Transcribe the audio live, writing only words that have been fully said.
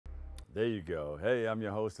There you go. Hey, I'm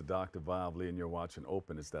your host, Dr. Bob Lee, and you're watching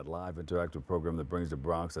Open. It's that live interactive program that brings the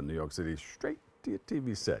Bronx and New York City straight to your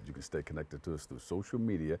TV set. You can stay connected to us through social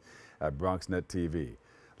media at BronxNet TV.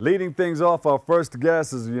 Leading things off, our first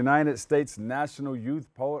guest is the United States National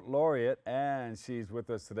Youth Poet Laureate, and she's with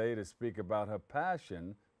us today to speak about her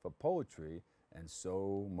passion for poetry and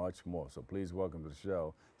so much more. So please welcome to the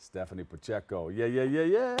show, Stephanie Pacheco. Yeah.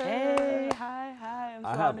 Hey, hi. I'm so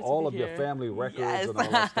I have honored all to of be your here. family records Yes. and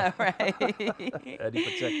all that stuff. Right. Eddie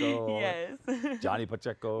Pacheco. Yes. Johnny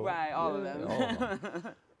Pacheco. Right, all of them. All of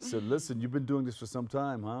them. So listen, you've been doing this for some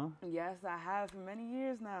time, huh? Yes, I have for many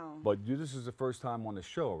years now. But this is the first time on the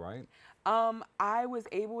show, right? I was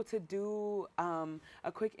able to do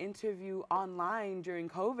a quick interview online during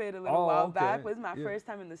COVID a little while back. It was my first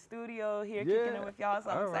time in the studio here kicking it with y'all, so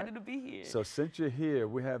I'm excited to be here. So since you're here,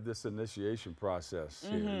 we have this initiation process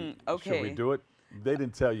here. Okay. Should we do it? They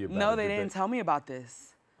didn't tell you about it. No, they didn't tell me about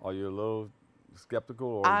this. Are you a little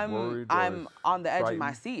skeptical or worried? I'm on the edge of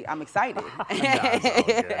my seat. I'm excited.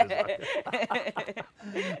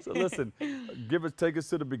 So listen, take us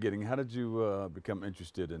to the beginning. How did you become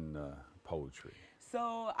interested in poetry?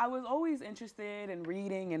 So I was always interested in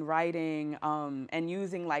reading and writing and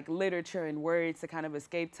using like literature and words to kind of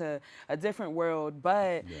escape to a different world.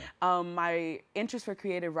 But my interest for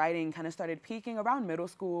creative writing kind of started peaking around middle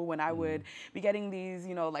school when I would be getting these,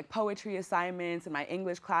 like poetry assignments in my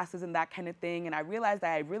English classes and that kind of thing. And I realized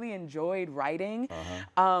that I really enjoyed writing.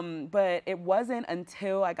 But it wasn't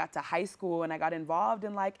until I got to high school and I got involved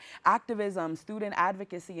in like activism, student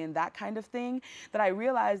advocacy, and that kind of thing that I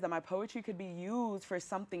realized that my poetry could be used for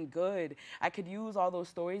something good. I could use all those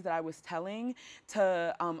stories that I was telling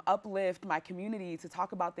to uplift my community, to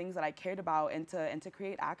talk about things that I cared about, and to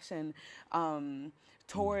create action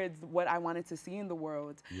towards what I wanted to see in the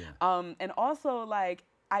world. And also, like,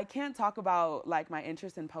 I can't talk about like my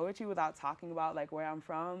interest in poetry without talking about like where I'm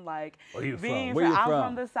from. Like, where you being from? I'm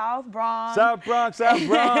from the South Bronx. South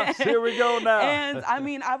Bronx. Here we go now. And I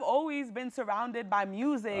mean, I've always been surrounded by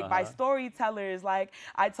music, by storytellers. Like,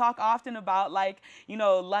 I talk often about like,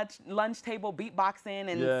 lunch table beatboxing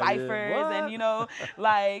and ciphers, and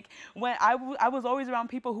like when I was always around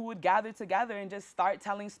people who would gather together and just start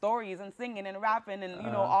telling stories and singing and rapping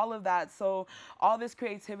and all of that. So all this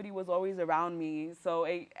creativity was always around me. So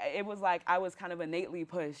it was like I was kind of innately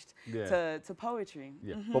pushed to poetry.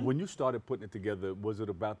 But when you started putting it together, was it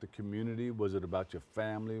about the community? Was it about your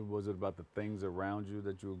family? Was it about the things around you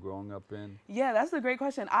that you were growing up in? Yeah, that's a great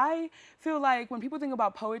question. I feel like when people think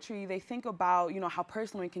about poetry, they think about, how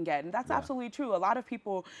personal it can get. And that's absolutely true. A lot of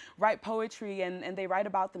people write poetry and they write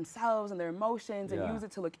about themselves and their emotions and use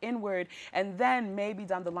it to look inward. And then maybe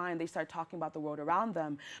down the line, they start talking about the world around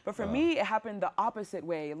them. But for me, it happened the opposite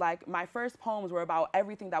way. Like, my first poems were about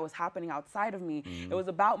everything that was happening outside of me. It was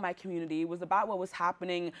about my community. It was about what was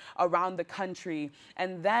happening around the country.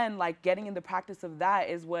 And then, like, getting in the practice of that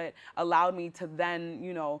is what allowed me to then,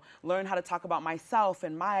 learn how to talk about myself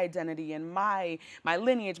and my identity and my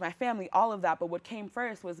lineage, my family, all of that. But what came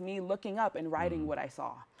first was me looking up and writing what I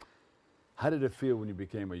saw. How did it feel when you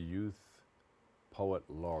became a youth poet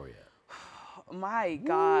laureate? My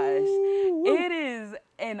gosh, it is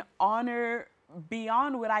an honor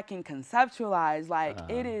beyond what I can conceptualize. Like,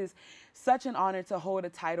 it is such an honor to hold a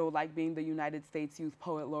title like being the United States Youth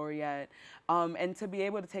Poet Laureate, and to be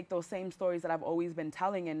able to take those same stories that I've always been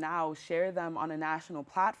telling and now share them on a national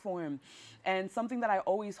platform. And something that I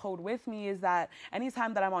always hold with me is that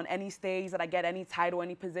anytime that I'm on any stage, that I get any title,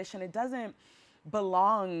 any position, it doesn't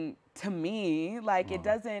belong to me. Like,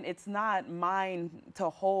 it's not mine to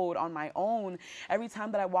hold on my own. Every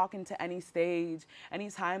time that I walk into any stage,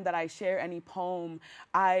 anytime that I share any poem,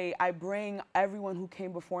 I bring everyone who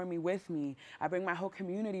came before me with me. I bring my whole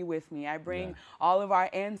community with me. I bring all of our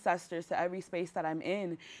ancestors to every space that I'm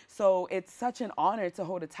in. So it's such an honor to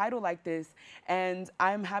hold a title like this. And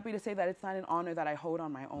I'm happy to say that it's not an honor that I hold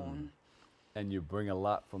on my own. And you bring a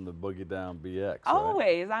lot from the Boogie Down BX, right?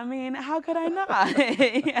 Always. I mean, how could I not?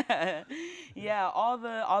 All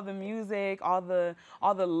the music, all the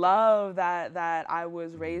love that I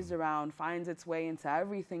was raised around finds its way into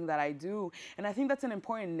everything that I do. And I think that's an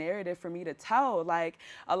important narrative for me to tell. Like,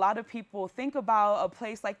 a lot of people think about a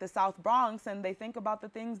place like the South Bronx and they think about the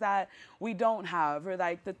things that we don't have, or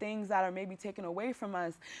like the things that are maybe taken away from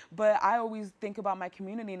us. But I always think about my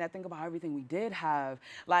community and I think about everything we did have.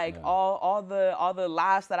 Like, all the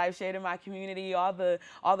laughs that I've shared in my community, all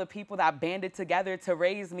the people that banded together to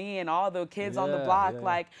raise me, and all the kids kids on the block.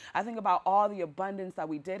 Like, I think about all the abundance that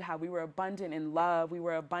we did have. We were abundant in love. We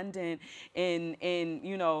were abundant in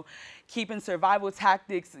you know, keeping survival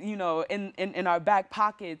tactics, you know, in our back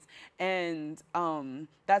pockets. And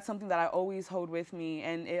that's something that I always hold with me,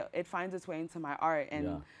 and it finds its way into my art,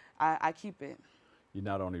 and I keep it. You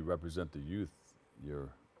not only represent the youth, you're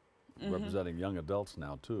representing young adults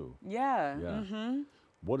now too. Yeah.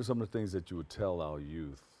 What are some of the things that you would tell our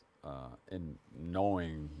youth in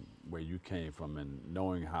knowing where you came from and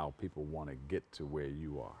knowing how people want to get to where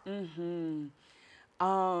you are?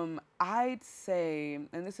 I'd say,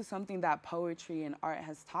 and this is something that poetry and art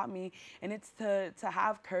has taught me, and it's to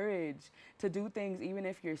have courage, to do things even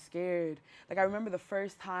if you're scared. Like, I remember the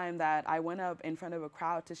first time that I went up in front of a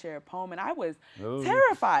crowd to share a poem, and I was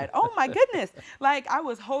terrified. Oh my goodness. Like, I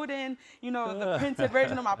was holding, you know, the printed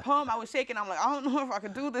version of my poem. I was shaking. I'm like, I don't know if I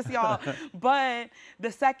could do this, y'all. But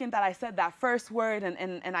the second that I said that first word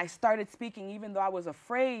and I started speaking, even though I was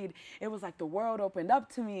afraid, it was like the world opened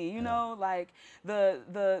up to me, you know, like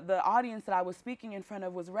the audience that I was speaking in front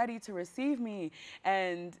of was ready to receive me,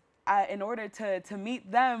 and in order to meet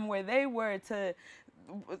them where they were, to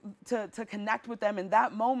connect with them in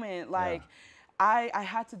that moment, like I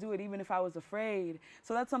had to do it even if I was afraid.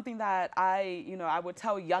 So that's something that I would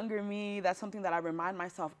tell younger me. That's something that I remind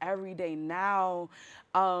myself every day now.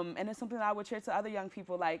 And it's something that I would share to other young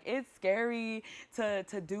people. Like, it's scary to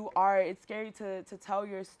do art. It's scary to tell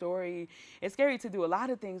your story. It's scary to do a lot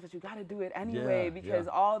of things, but you got to do it anyway, because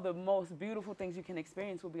all the most beautiful things you can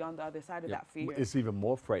experience will be on the other side of that fear. It's even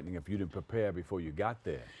more frightening if you didn't prepare before you got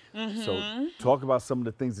there. So talk about some of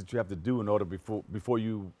the things that you have to do in order before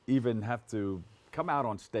you even have to come out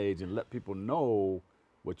on stage and let people know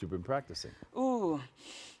what you've been practicing. Ooh,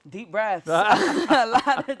 deep breaths. A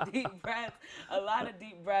lot of deep breaths. A lot of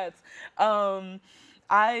deep breaths.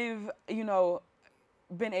 I've, you know,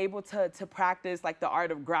 been able to practice like the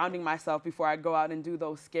art of grounding myself before I go out and do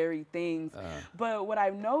those scary things. But what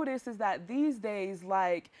I've noticed is that these days,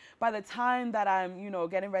 like, by the time that I'm, you know,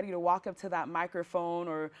 getting ready to walk up to that microphone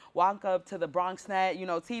or walk up to the Bronx Net, you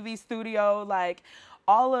know, TV studio, like,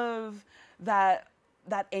 all of that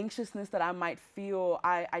anxiousness that I might feel,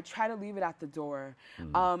 I try to leave it at the door.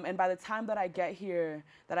 And by the time that I get here,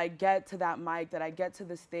 that I get to that mic, that I get to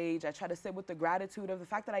the stage, I try to sit with the gratitude of the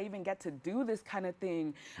fact that I even get to do this kind of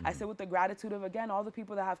thing. I sit with the gratitude of, again, all the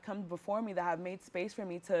people that have come before me, that have made space for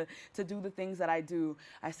me to do the things that I do.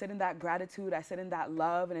 I sit in that gratitude, I sit in that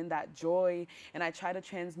love and in that joy, and I try to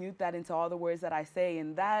transmute that into all the words that I say.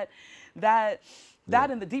 And that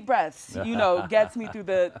and the deep breaths, you know, gets me through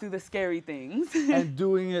the scary things. And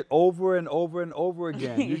doing it over and over and over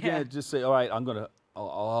again. You can't just say, all right, I'm going to,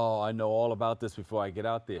 I know all about this before I get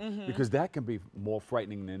out there. Because that can be more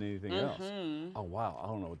frightening than anything else. Oh, wow, I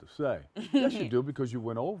don't know what to say. Yes, you do, because you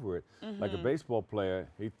went over it. Like a baseball player,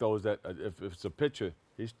 he throws that, if it's a pitcher,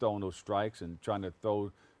 he's throwing those strikes and trying to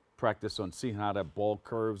practice on seeing how that ball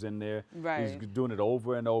curves in there. He's doing it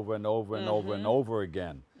over and over and over and over and over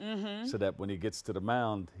again. So that when he gets to the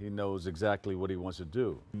mound, he knows exactly what he wants to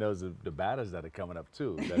do. He knows the batters that are coming up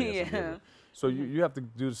too. So you have to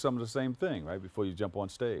do some of the same thing, right, before you jump on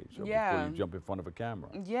stage or before you jump in front of a camera.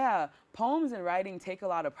 Yeah, poems and writing take a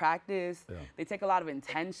lot of practice. They take a lot of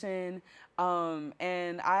intention.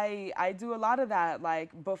 And I do a lot of that.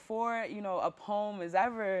 Like, before, you know, a poem is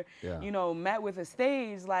ever, you know, met with a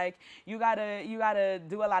stage, like, you gotta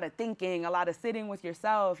do a lot of thinking, a lot of sitting with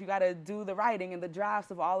yourself. You gotta do the writing and the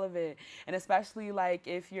drafts of all of it. And especially, like,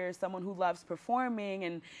 if you're someone who loves performing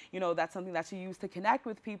and, you know, that's something that you use to connect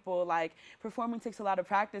with people, like, performing takes a lot of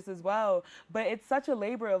practice as well. But it's such a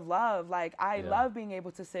labor of love. Like, I love being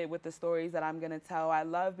able to sit with the stories that I'm gonna tell. I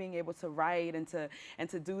love being able to write and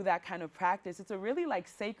to do that kind of practice. It's a really, like,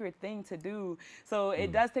 sacred thing to do. So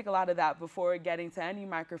it does take a lot of that before getting to any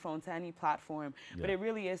microphone, to any platform. But it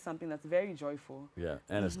really is something that's very joyful.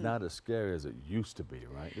 And it's not as scary as it used to be,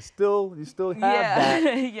 right? It's still, you still have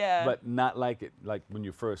that, but not like when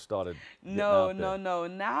you first started. No.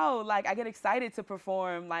 Now, like, I get excited to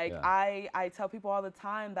perform. Like, I tell people all the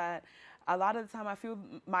time that a lot of the time I feel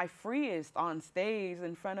my freest on stage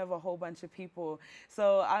in front of a whole bunch of people.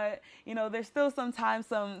 So you know, there's still sometimes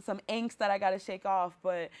some angst that I got to shake off,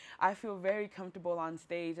 but I feel very comfortable on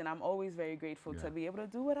stage, and I'm always very grateful to be able to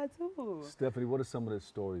do what I do. Stephanie, what are some of the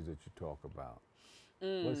stories that you talk about?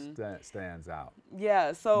 What stands out?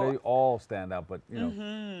 Yeah, so they all stand out, but you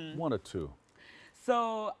know, one or two.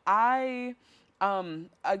 So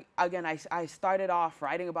Again, I started off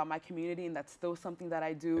writing about my community, and that's still something that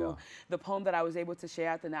I do. Yeah. The poem that I was able to share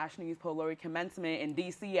at the National Youth Poet Laureate commencement in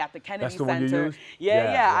D.C. at the Kennedy That's the one you Center.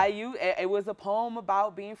 used? It was a poem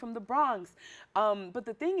about being from the Bronx. But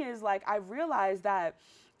the thing is, like, I realized that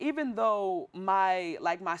even though my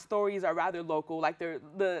stories are rather local, like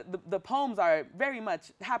the poems are very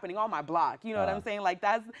much happening on my block. You know what I'm saying? Like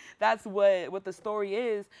that's what the story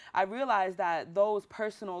is. I realized that those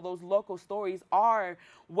personal, those local stories are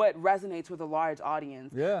what resonates with a large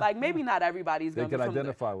audience. Yeah. Like maybe not everybody's They gonna can be from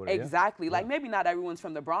identify with it. Yeah. Exactly. Like maybe not everyone's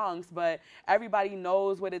from the Bronx, but everybody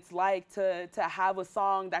knows what it's like to have a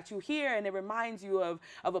song that you hear and it reminds you of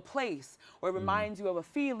a place, or it reminds you of a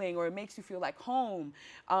feeling, or it makes you feel like home.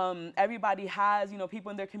 Everybody has, people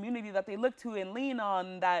in their community that they look to and lean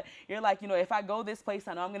on, that you're like, if I go this place,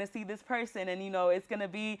 I know I'm going to see this person, and, it's going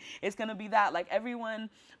to be that. Like, everyone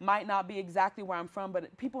might not be exactly where I'm from,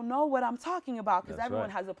 but people know what I'm talking about, because everyone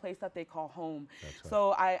has a place that they call home.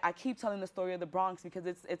 So I keep telling the story of the Bronx because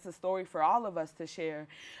it's a story for all of us to share.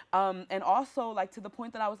 And also, like, to the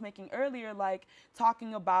point that I was making earlier, like,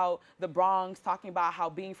 talking about the Bronx, talking about how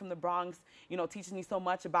being from the Bronx, teaches me so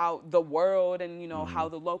much about the world, and, how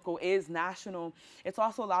the local is national. It's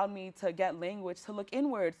also allowed me to get language to look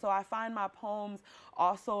inward. So I find my poems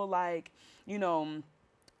also like,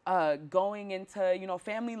 going into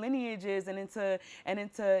family lineages and into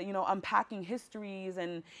unpacking histories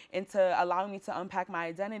and into allowing me to unpack my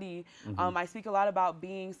identity. I speak a lot about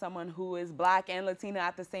being someone who is Black and Latina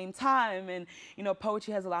at the same time, and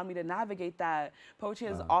poetry has allowed me to navigate that. Poetry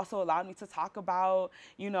has also allowed me to talk about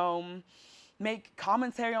make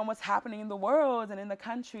commentary on what's happening in the world and in the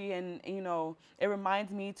country, and it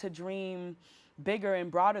reminds me to dream bigger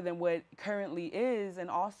and broader than what currently is, and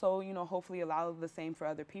also hopefully allow the same for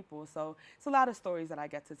other people. So it's a lot of stories that I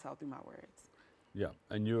get to tell through my words. Yeah,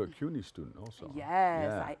 and you're a CUNY student also. Yes,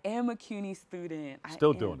 yeah. I am a CUNY student.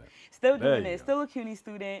 Still doing it. Still doing it. Still a CUNY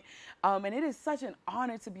student. And it is such an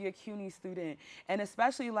honor to be a CUNY student. And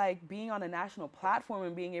especially like being on a national platform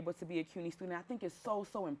and being able to be a CUNY student, I think is so,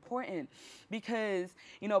 so important, because,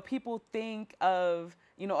 people think of,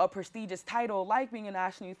 a prestigious title like being a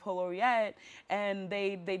National Youth Poet Laureate, and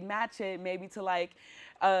they'd match it maybe to like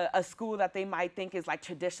a school that they might think is like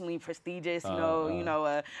traditionally prestigious,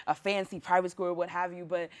 a fancy private school or what have you.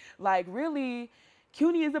 But like really,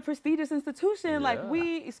 CUNY is a prestigious institution. Yeah. Like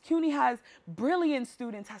CUNY has brilliant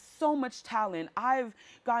students, has so much talent. I've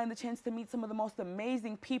gotten the chance to meet some of the most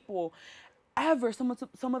amazing people ever, some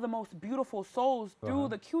of the most beautiful souls through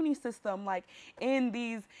the CUNY system, like in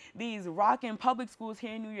these rockin' public schools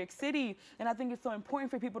here in New York City. And I think it's so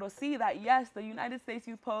important for people to see that, yes, the United States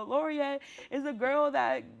Youth Poet Laureate is a girl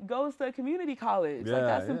that goes to a community college. Yeah, like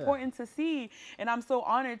that's important to see. And I'm so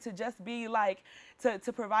honored to just be like,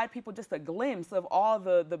 to provide people just a glimpse of all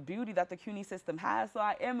the beauty that the CUNY system has. So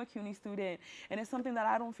I am a CUNY student, and it's something that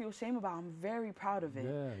I don't feel shame about. I'm very proud of it.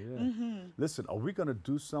 Yeah, yeah. Listen, are we going to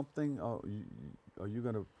do something? Are you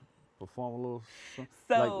going to perform a little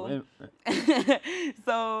something? So,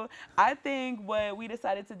 so I think what we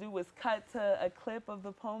decided to do was cut to a clip of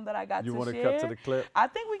the poem that I got to share. You want to cut to the clip? I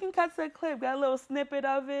think we can cut to a clip. Got a little snippet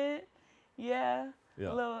of it. Yeah.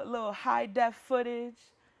 A little high-def footage.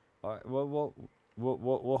 All right. Well,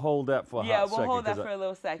 we'll hold that for a hot second. Yeah, we'll hold that for a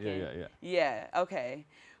little second. Yeah, okay.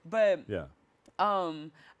 But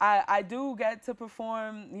I do get to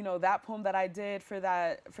perform, that poem that I did for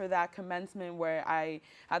that commencement, where I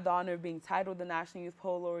had the honor of being titled the National Youth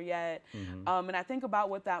Poet Laureate. And I think about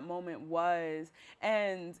what that moment was,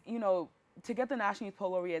 and to get the National Youth Poet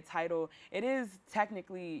Laureate title, it is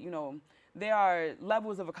technically, there are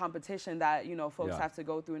levels of a competition that, folks have to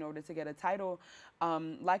go through in order to get a title,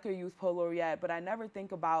 like a Youth Poet Laureate. But I never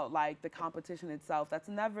think about, like, the competition itself. That's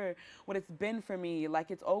never what it's been for me.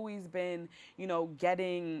 Like, it's always been,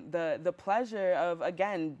 getting the pleasure of,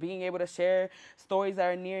 again, being able to share stories that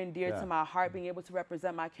are near and dear to my heart, being able to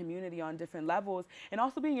represent my community on different levels, and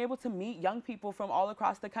also being able to meet young people from all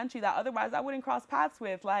across the country that otherwise I wouldn't cross paths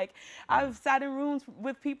with. Like, I've sat in rooms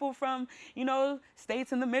with people from,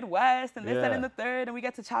 states in the Midwest, and this, that, and the third, and we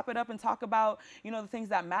get to chop it up and talk about, the things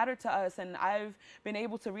that matter to us. And I've been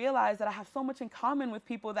able to realize that I have so much in common with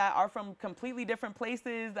people that are from completely different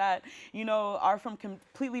places, that, are from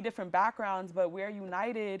completely different backgrounds, but we're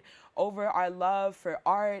united over our love for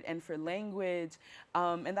art and for language.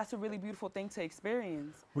 And that's a really beautiful thing to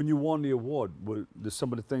experience. When you won the award, what's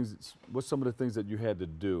some of the things that you had to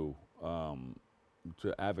do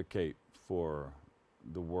to advocate for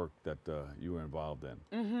the work that you were involved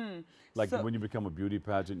in? Like so, when you become a beauty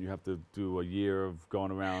pageant, you have to do a year of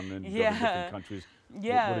going around and go to different countries.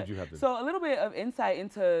 Yeah. What did you have to do? So a little bit of insight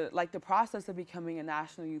into like the process of becoming a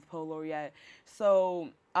National Youth Poet Laureate. So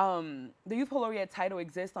the Youth Poet Laureate title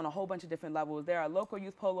exists on a whole bunch of different levels. There are local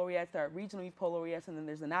Youth Poet Laureates, there are regional Youth Poet Laureates, and then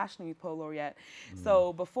there's the National Youth Poet Laureate.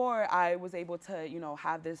 So before I was able to, you know,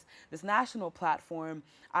 have this national platform,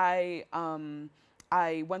 I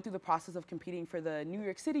went through the process of competing for the New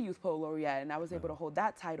York City Youth Poet Laureate, and I was able to hold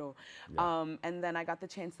that title. And then I got the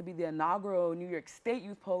chance to be the inaugural New York State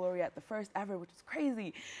Youth Poet Laureate, the first ever, which was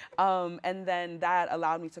crazy. And then that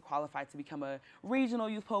allowed me to qualify to become a regional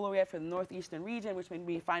Youth Poet Laureate for the Northeastern region, which made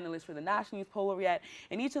me a finalist for the National Youth Poet Laureate.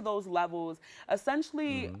 In each of those levels,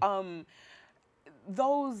 essentially,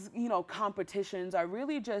 those, you know, competitions are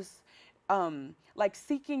really just like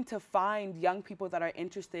seeking to find young people that are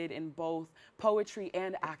interested in both poetry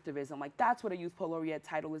and activism. Like that's what a Youth Poet Laureate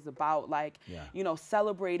title is about, like, you know,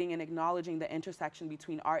 celebrating and acknowledging the intersection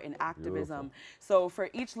between art and activism. Beautiful. So for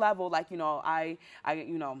each level, like, you know, I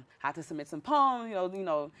you know, had to submit some poems, you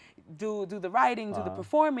know, do the writing, do the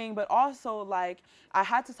performing, but also like I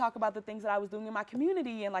had to talk about the things that I was doing in my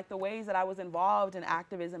community and like the ways that I was involved in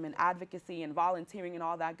activism and advocacy and volunteering and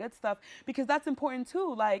all that good stuff, because that's important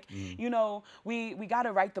too. Like, you know, we got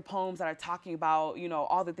to write the poems that are talking about, you know,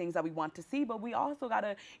 all the things that we want to see, but we also got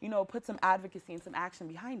to, you know, put some advocacy and some action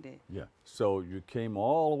behind it. Yeah. So you came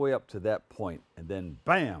all the way up to that point, and then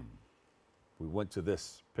bam, we went to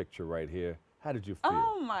this picture right here. How did you feel?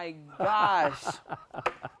 Oh my gosh.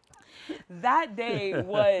 That day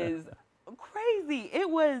was crazy. It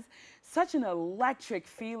was such an electric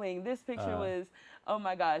feeling. This picture was, oh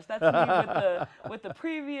my gosh, that's me with the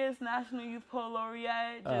previous National Youth Poet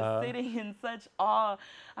Laureate, just sitting in such awe.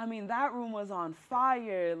 I mean, that room was on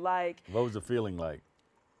fire. Like, what was the feeling like?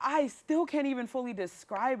 I still can't even fully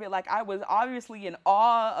describe it. Like, I was obviously in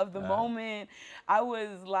awe of the moment. I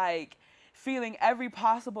was like feeling every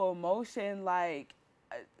possible emotion. Like,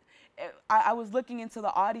 I was looking into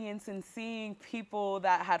the audience and seeing people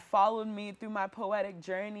that had followed me through my poetic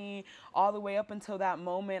journey all the way up until that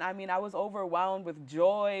moment. I mean, I was overwhelmed with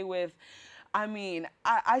joy, I mean,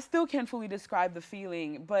 I still can't fully describe the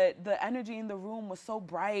feeling, but the energy in the room was so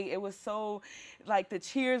bright. It was so, like, the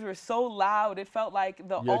cheers were so loud. It felt like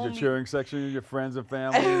the only... You had your cheering section, your friends and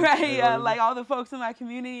family. Right, yeah, like all the folks in my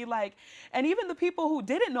community, like, and even the people who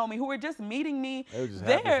didn't know me, who were just meeting me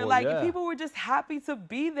there. Like, people were just happy to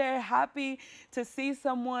be there, happy to see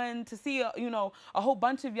someone, to see, you know, a whole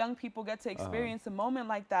bunch of young people get to experience a moment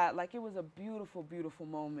like that. Like, it was a beautiful, beautiful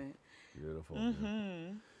moment. Beautiful.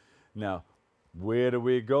 Beautiful. Now, where do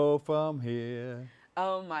we go from here?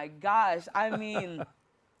 Oh my gosh. I mean,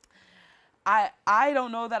 I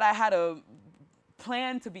don't know that I had a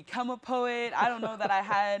plan to become a poet. I don't know that I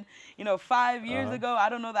had, you know, 5 years ago, I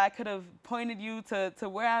don't know that I could have pointed you to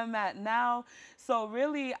where I'm at now. So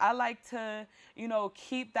really, I like to, you know,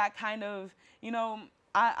 keep that kind of, you know,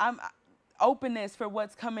 I'm openness for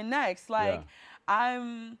what's coming next. Like,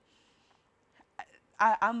 I'm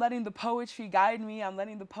letting the poetry guide me. I'm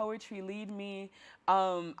letting the poetry lead me.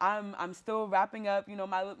 I'm still wrapping up, you know,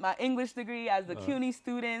 my English degree as a CUNY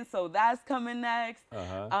student, so that's coming next.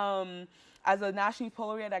 As a National Youth Poet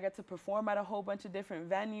Laureate, I get to perform at a whole bunch of different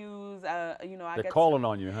venues. You know, they're calling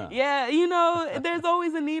on you, huh? Yeah, you know, there's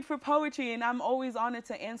always a need for poetry, and I'm always honored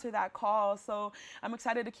to answer that call. So I'm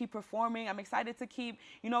excited to keep performing. I'm excited to keep,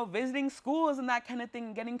 you know, visiting schools and that kind of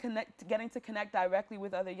thing, getting to connect directly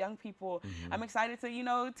with other young people. I'm excited to, you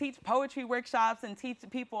know, teach poetry workshops and teach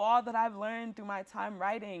people all that I've learned through my time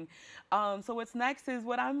writing. So what's next is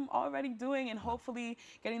what I'm already doing, and hopefully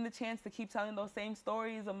getting the chance to keep telling those same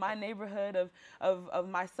stories of my neighborhood, of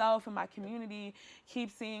myself and my community, keep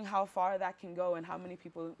seeing how far that can go and how many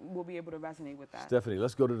people will be able to resonate with that. Stephanie,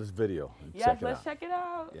 let's go to this video. Yes, let's check it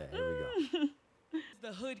out. Yeah, here we go.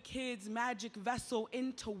 The hood kids' magic vessel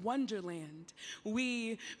into Wonderland.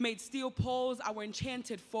 We made steel poles our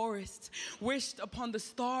enchanted forest, wished upon the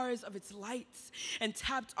stars of its lights, and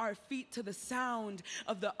tapped our feet to the sound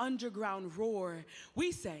of the underground roar.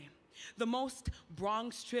 We say, the most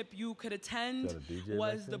Bronx trip you could attend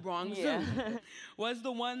was the Bronx Zoo. Was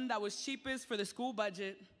the one that was cheapest for the school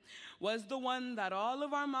budget. Was the one that all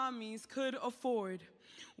of our mommies could afford.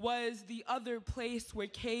 Was the other place where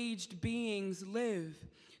caged beings live.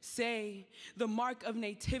 Say, the mark of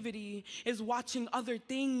nativity is watching other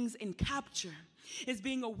things in capture, is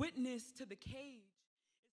being a witness to the cage.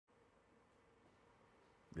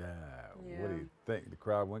 Yeah. Yeah. What do you think? The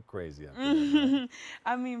crowd went crazy after that, right?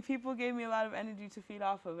 I mean, people gave me a lot of energy to feed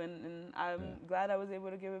off of, and I'm glad I was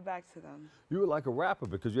able to give it back to them. You were like a rapper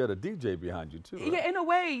because you had a DJ behind you too, right? Yeah, in a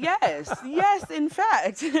way, yes. Yes, in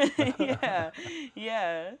fact. Yeah,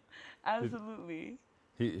 yeah, absolutely.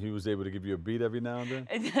 He was able to give you a beat every now and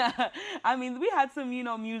then? I mean, we had some, you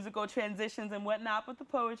know, musical transitions and whatnot, but the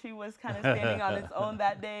poetry was kind of standing on its own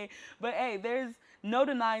that day. But hey, there's no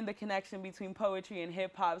denying the connection between poetry and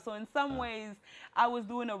hip hop. So in some ways, I was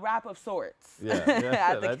doing a rap of sorts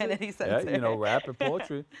at the Kennedy Center. Yeah, you know, rap and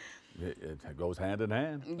poetry, it goes hand in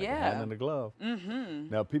hand. Like a hand in the glove.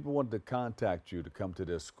 Now, people wanted to contact you to come to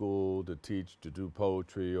their school, to teach, to do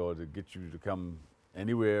poetry, or to get you to come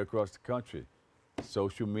anywhere across the country.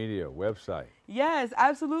 Social media, website. Yes,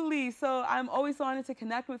 absolutely. So I'm always so honored to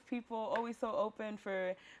connect with people, always so open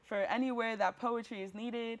for anywhere that poetry is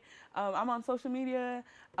needed. I'm on social media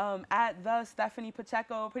at the Stephanie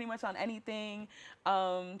Pacheco, pretty much on anything.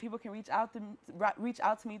 People can reach out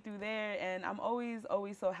to me through there, and I'm always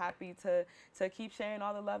so happy to keep sharing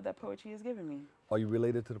all the love that poetry has given me. Are you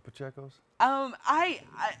related to the Pachecos?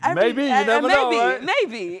 Maybe, you never know, right?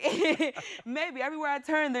 Maybe, maybe. Everywhere I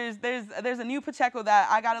turn, there's a new Pacheco that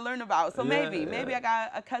I got to learn about. So maybe I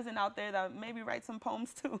got a cousin out there that maybe writes some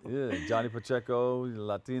poems too. Yeah, Johnny Pacheco,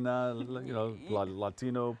 Latina, you know,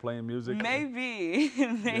 Latino playing music. Maybe,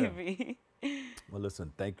 maybe. Well,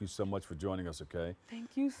 listen, thank you so much for joining us, okay?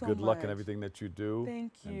 Thank you so much. Good luck in everything that you do.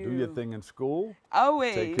 Thank you. And do your thing in school.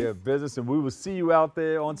 Always. Take care of business, and we will see you out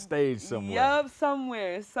there on stage somewhere. Yup,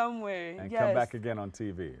 somewhere. And yes. come back again on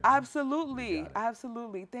TV. Absolutely,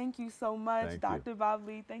 absolutely. Thank you so much, Thank Dr.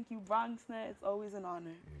 Bavli. Thank you, BronxNet. It's always an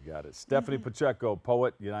honor. You got it. Stephanie Pacheco,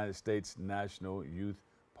 poet, United States National Youth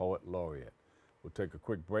Poet Laureate. We'll take a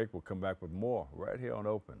quick break. We'll come back with more right here on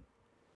Open.